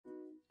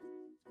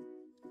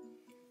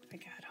I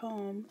got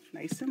home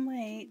nice and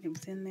late. It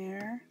was in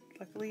there.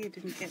 Luckily it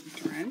didn't get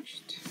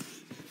drenched.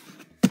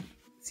 Let's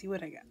see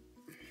what I got.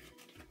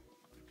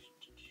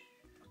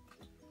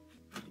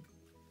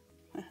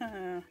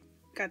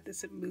 Got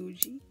this at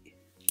Muji.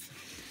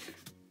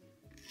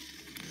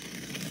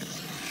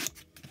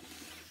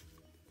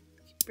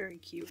 Very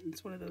cute.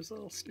 It's one of those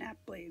little snap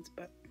blades,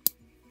 but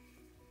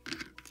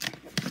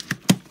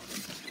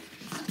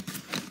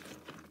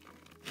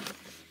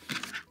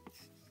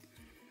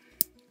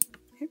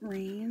it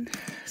rained,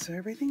 so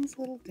everything's a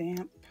little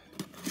damp.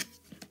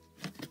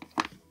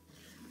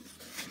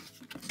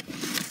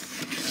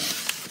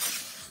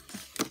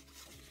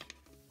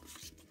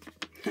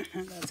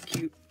 That's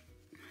cute.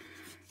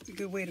 It's a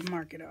good way to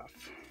mark it off.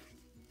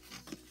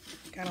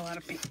 Got a lot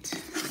of paint.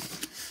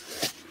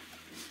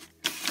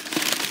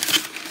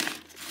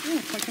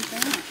 Oh, look at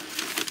that.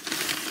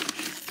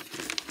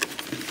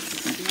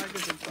 Snug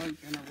as a bug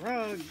in a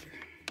rug.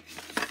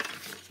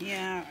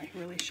 Yeah, I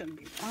really shouldn't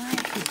be buying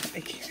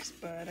figures,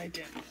 but I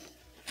did.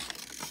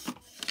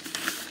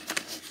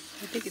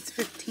 I think it's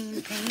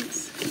 15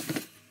 paints.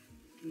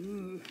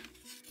 Ooh.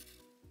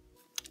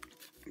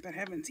 But I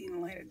haven't seen the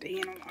light of day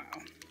in a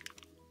while.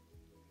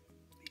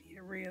 They need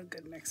a real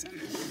good mixing.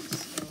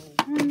 So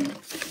 1,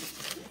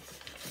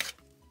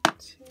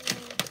 2,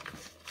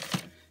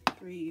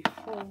 3,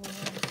 4,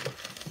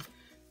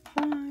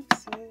 5,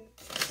 6,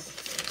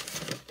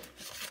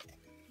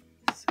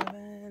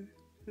 7,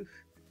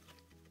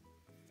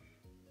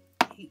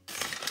 8,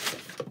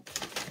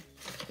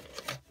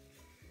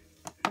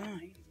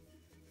 9,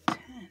 10,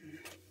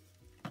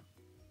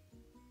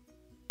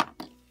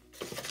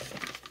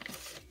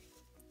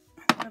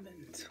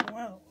 11,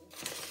 12,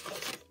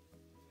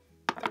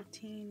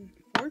 13,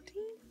 14?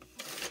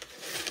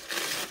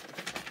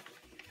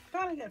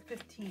 Thought I got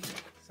 15,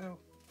 so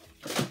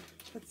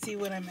let's see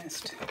what I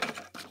missed.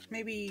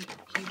 Maybe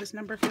he was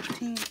number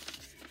 15?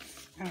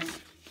 I don't know.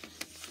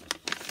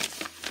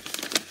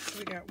 So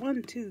we got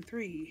 1, 2,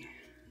 3,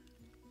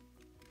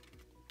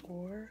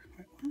 4,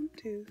 1,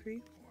 2, 3,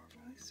 4,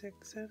 5,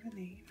 6, 7,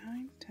 8,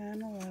 9,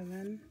 10,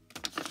 11,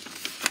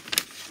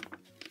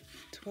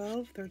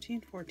 12,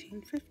 13,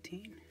 14,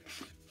 15.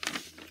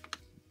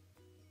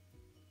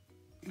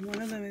 And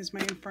one of them is my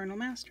Infernal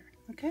Master.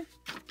 Okay.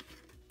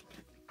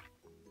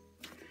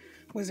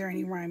 Was there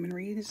any rhyme and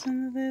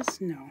reason to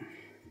this? No.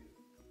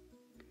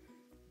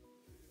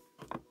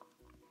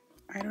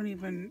 I don't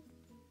even...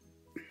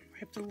 I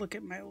have to look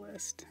at my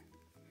list.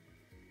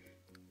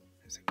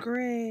 There's a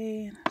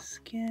gray and a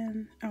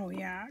skin. Oh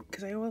yeah,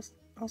 because I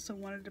also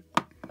wanted to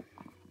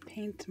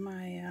paint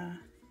my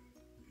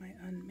my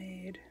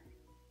unmade.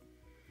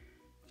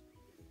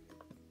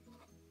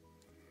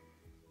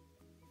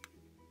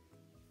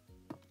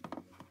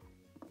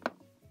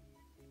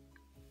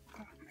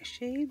 My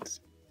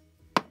shades.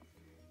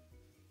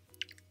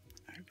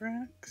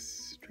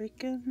 Ibrax,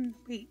 Draken.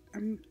 Wait,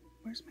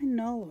 where's my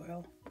null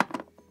oil?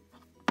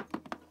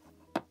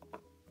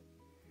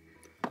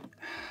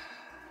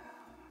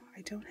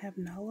 I don't have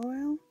null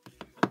oil?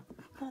 I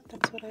thought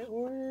that's what I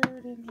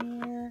ordered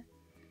in here.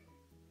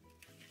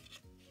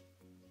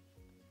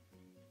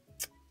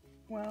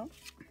 Well,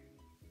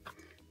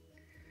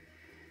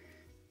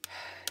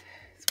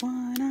 it's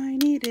one I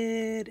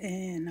needed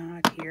and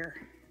not here.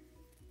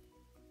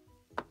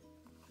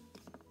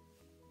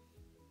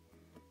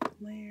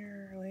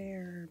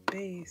 Layer,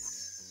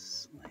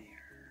 base,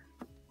 layer.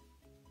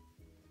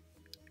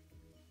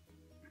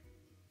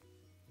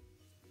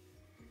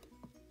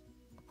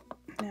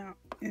 Now,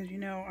 as you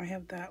know, I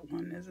have that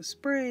one as a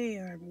spray,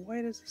 and I have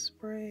white as a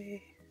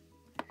spray.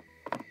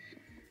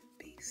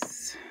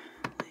 Base,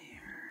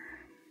 layer.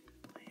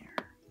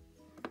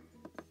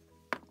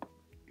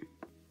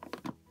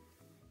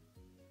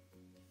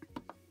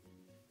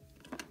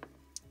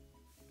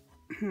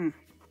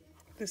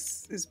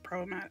 This is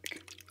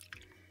problematic.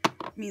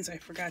 It means I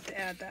forgot to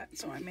add that,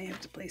 so I may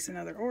have to place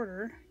another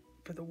order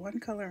for the one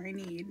color I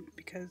need,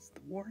 because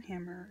the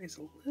Warhammer is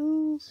a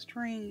little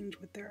strange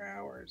with their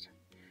hours.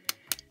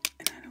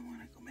 And I don't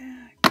want to go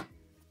back,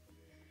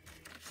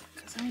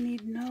 because I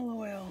need null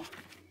oil.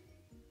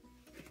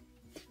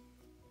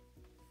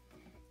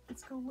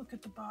 Let's go look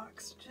at the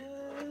box,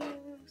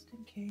 just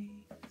in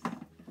case.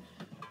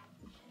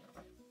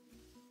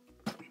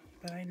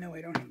 But I know I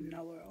don't have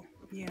null oil.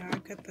 Yeah,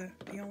 I've got the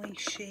only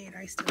shade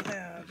I still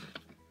have.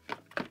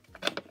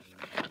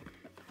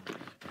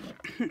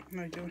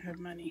 I don't have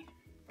money.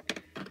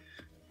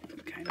 You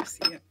can kind of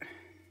see it.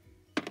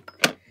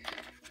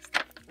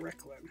 It's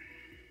Recklin.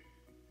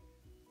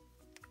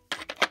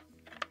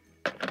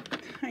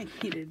 I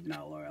needed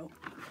null oil.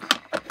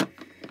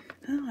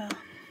 Oh well.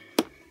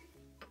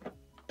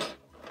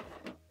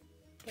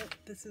 But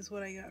this is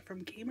what I got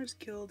from Gamers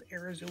Guild,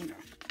 Arizona.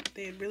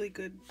 They had really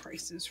good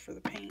prices for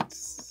the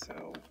paints,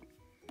 so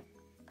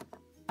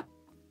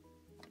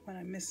what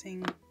I'm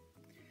missing,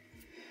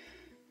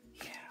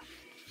 yeah,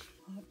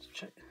 I'll have to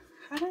check.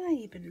 How did I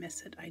even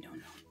miss it? I don't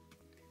know,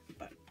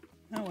 but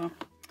oh well.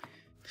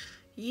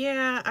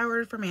 Yeah, I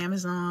ordered from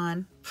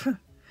Amazon. I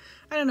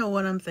don't know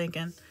what I'm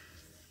thinking.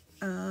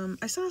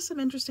 I saw some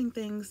interesting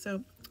things.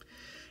 So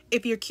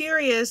if you're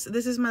curious,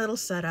 this is my little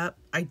setup.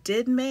 I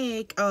did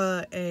make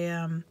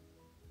a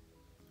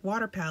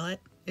water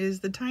palette. It is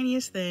the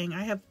tiniest thing.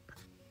 I have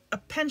a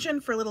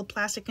penchant for little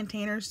plastic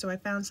containers, so I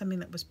found something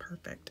that was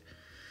perfect.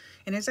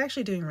 And it's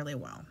actually doing really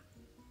well.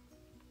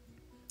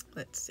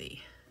 Let's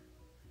see.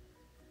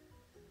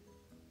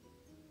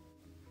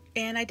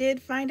 And I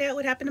did find out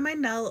what happened to my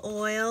null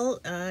oil.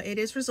 It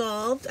is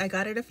resolved. I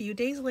got it a few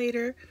days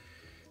later.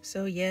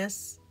 So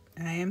yes,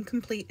 I am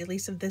complete, at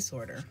least of this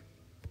order.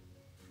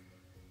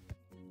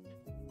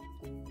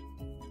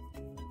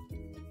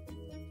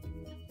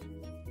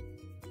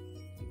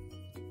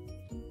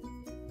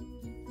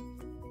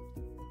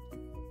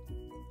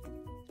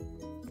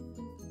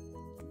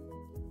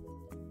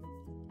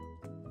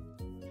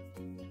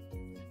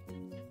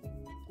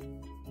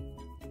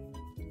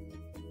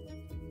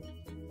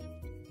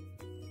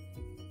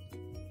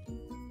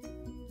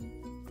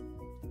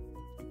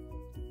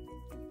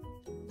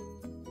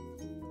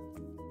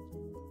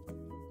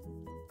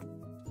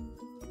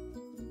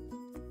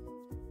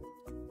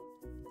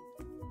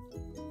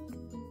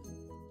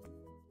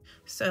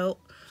 So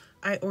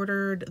I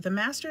ordered the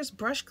Masters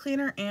brush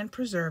cleaner and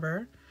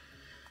preserver.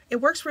 It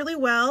works really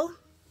well.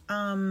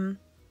 I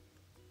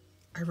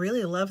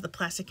really love the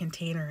plastic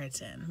container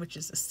it's in, which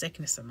is a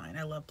sickness of mine.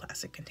 I love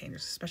plastic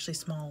containers, especially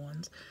small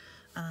ones.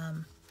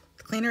 The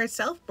cleaner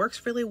itself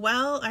works really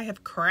well. I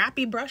have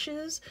crappy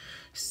brushes,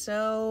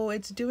 so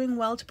it's doing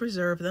well to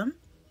preserve them.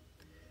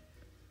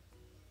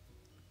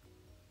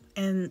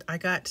 And I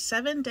got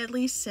 7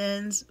 Deadly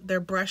Sins,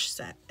 their brush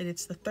set, and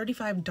it's the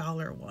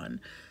 $35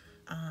 one.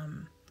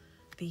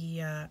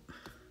 Of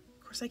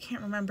course I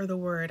can't remember the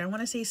word. I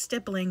want to say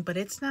stippling, but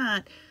it's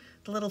not.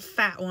 The little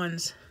fat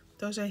ones.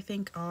 Those I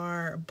think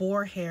are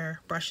boar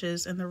hair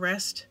brushes, and the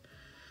rest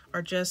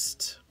are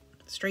just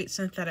straight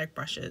synthetic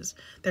brushes.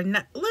 They're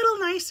a little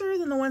nicer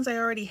than the ones I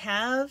already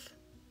have.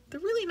 The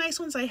really nice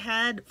ones I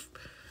had,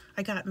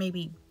 I got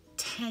maybe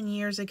 10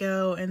 years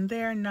ago, and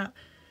they're not,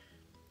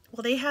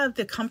 well, they have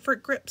the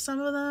comfort grip, some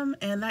of them,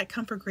 and that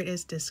comfort grip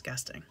is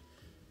disgusting.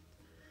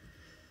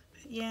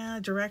 Yeah,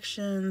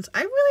 directions.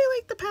 I really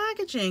like the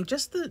packaging,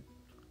 just the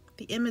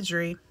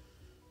imagery.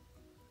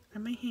 I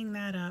might hang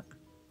that up.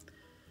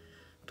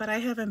 But I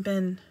haven't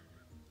been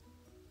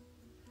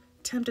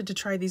tempted to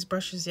try these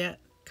brushes yet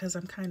because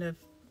I'm kind of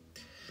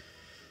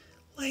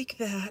like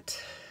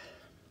that.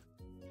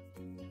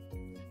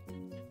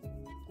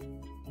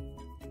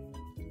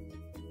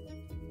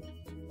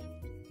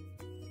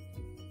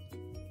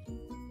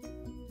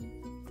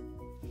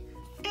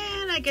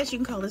 And I guess you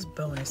can call this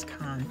bonus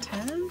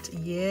content.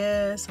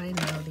 Yes, I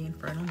know, the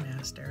Infernal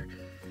Master.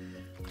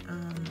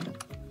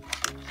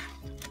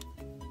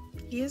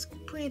 He is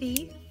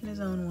pretty in his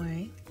own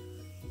way.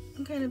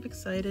 I'm kind of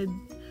excited.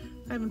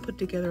 I haven't put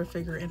together a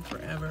figure in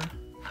forever.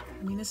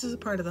 I mean, this is a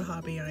part of the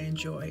hobby I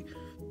enjoy.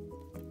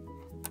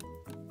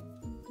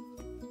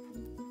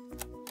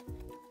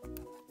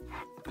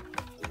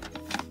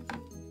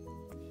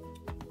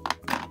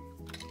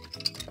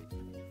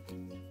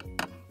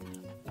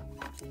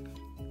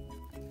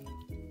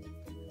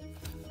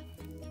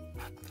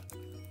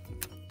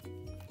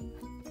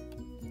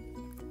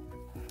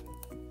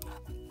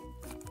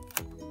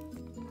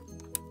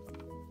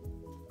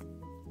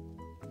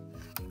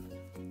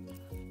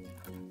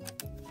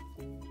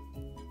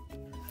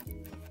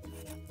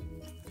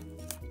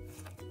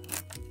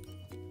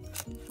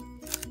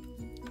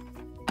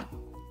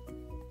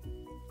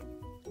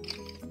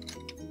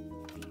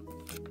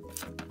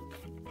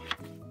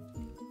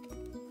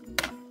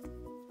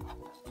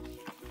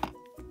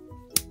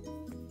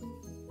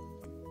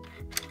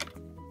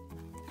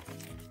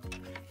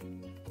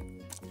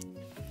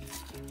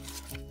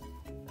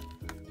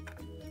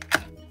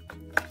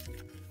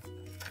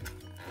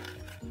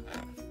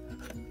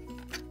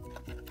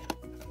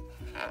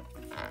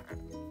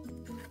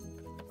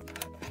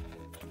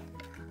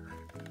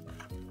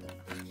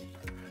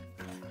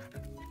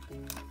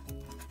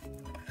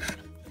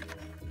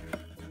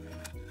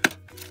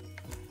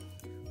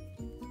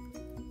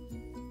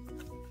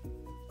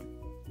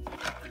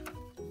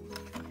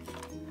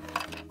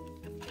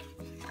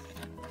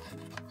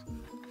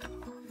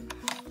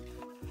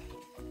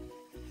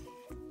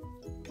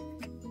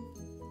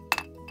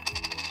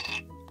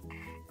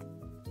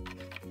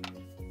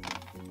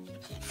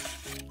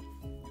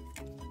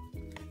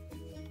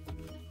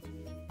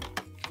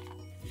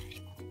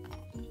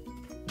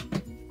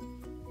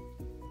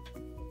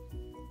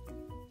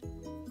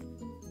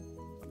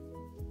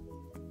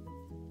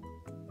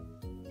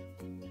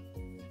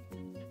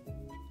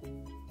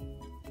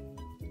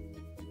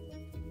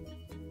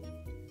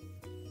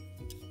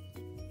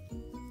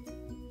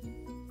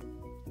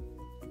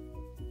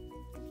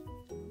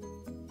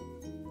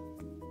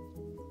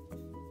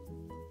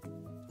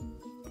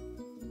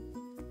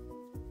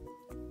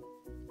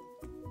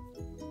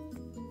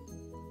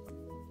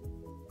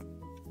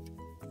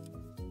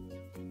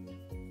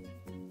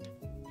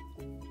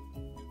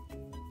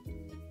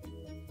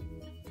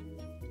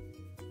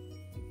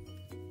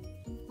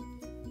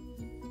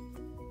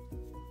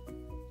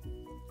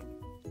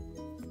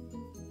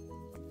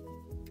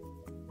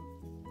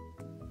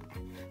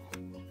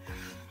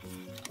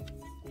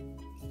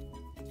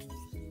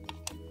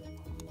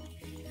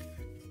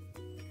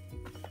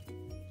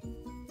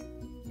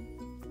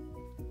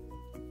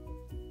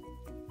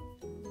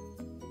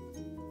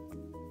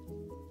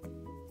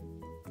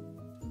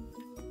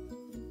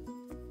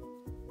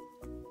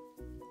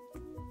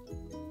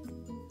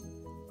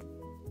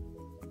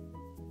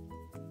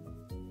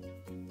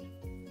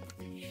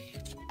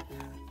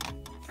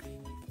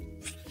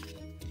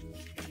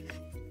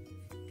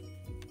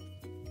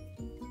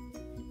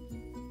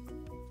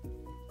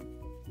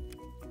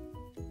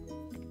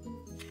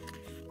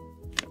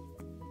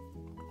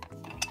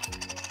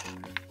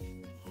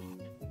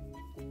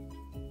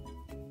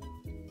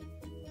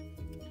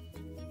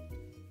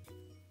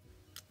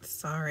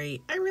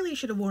 Sorry, I really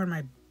should have worn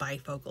my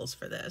bifocals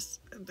for this.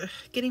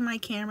 Getting my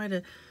camera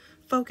to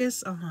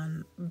focus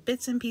on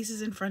bits and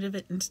pieces in front of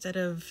it instead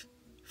of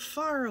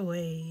far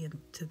away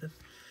into the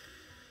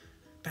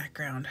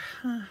background.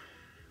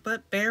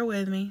 But bear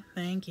with me,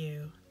 thank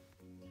you.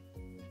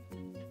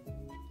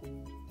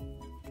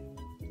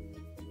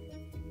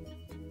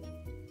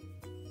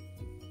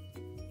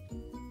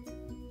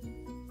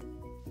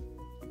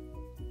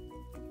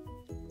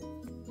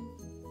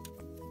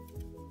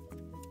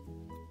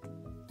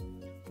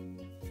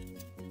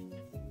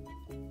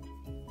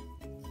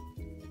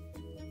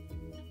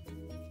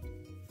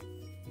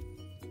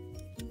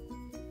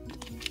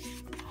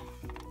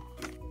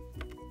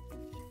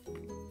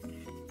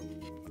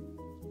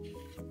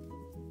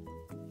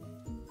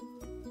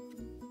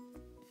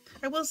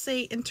 I will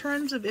say, in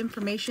terms of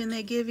information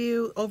they give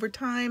you over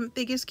time,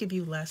 they just give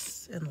you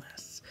less and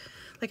less.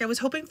 Like, I was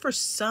hoping for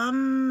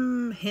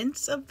some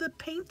hints of the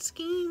paint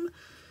scheme.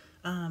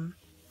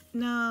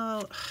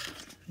 No,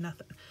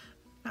 nothing.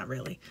 Not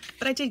really.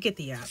 But I did get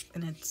the app,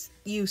 and it's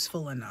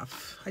useful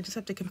enough. I just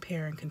have to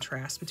compare and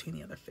contrast between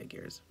the other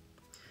figures.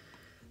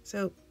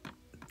 So,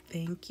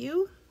 thank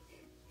you.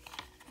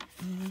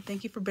 And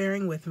thank you for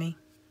bearing with me.